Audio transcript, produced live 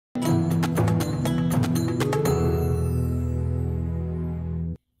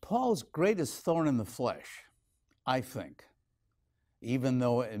Paul's greatest thorn in the flesh, I think, even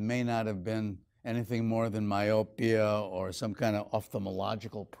though it may not have been anything more than myopia or some kind of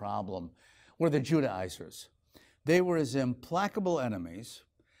ophthalmological problem, were the Judaizers. They were his implacable enemies.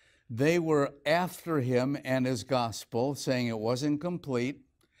 They were after him and his gospel, saying it wasn't complete.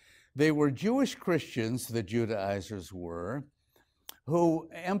 They were Jewish Christians, the Judaizers were, who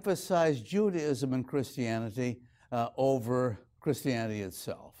emphasized Judaism and Christianity over Christianity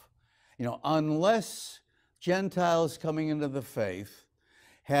itself. You know, unless Gentiles coming into the faith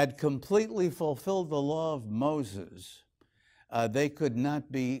had completely fulfilled the law of Moses, they could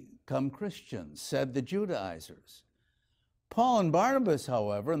not become Christians, said the Judaizers. Paul and Barnabas,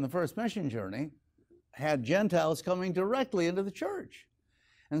 however, in the first mission journey, had Gentiles coming directly into the church.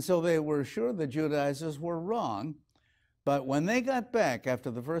 And so they were sure the Judaizers were wrong. But when they got back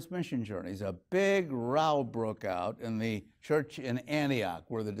after the first mission journeys, a big row broke out in the church in Antioch,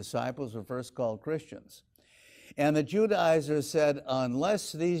 where the disciples were first called Christians. And the Judaizers said,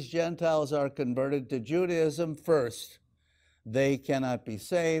 unless these Gentiles are converted to Judaism first, they cannot be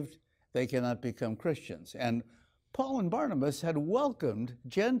saved, they cannot become Christians. And Paul and Barnabas had welcomed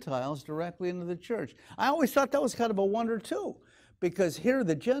Gentiles directly into the church. I always thought that was kind of a wonder too, because here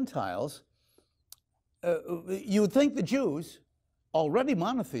the Gentiles, you would think the Jews, already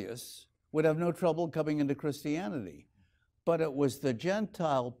monotheists, would have no trouble coming into Christianity. But it was the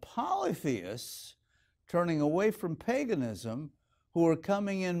Gentile polytheists turning away from paganism who were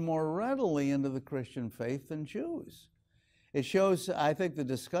coming in more readily into the Christian faith than Jews. It shows, I think, the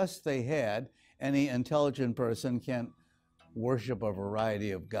disgust they had. Any intelligent person can't worship a variety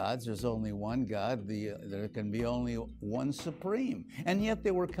of gods. There's only one God. There can be only one supreme. And yet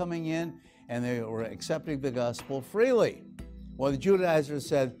they were coming in and they were accepting the gospel freely. Well, the Judaizers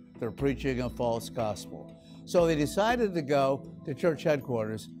said they're preaching a false gospel. So they decided to go to church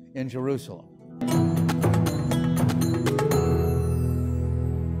headquarters in Jerusalem.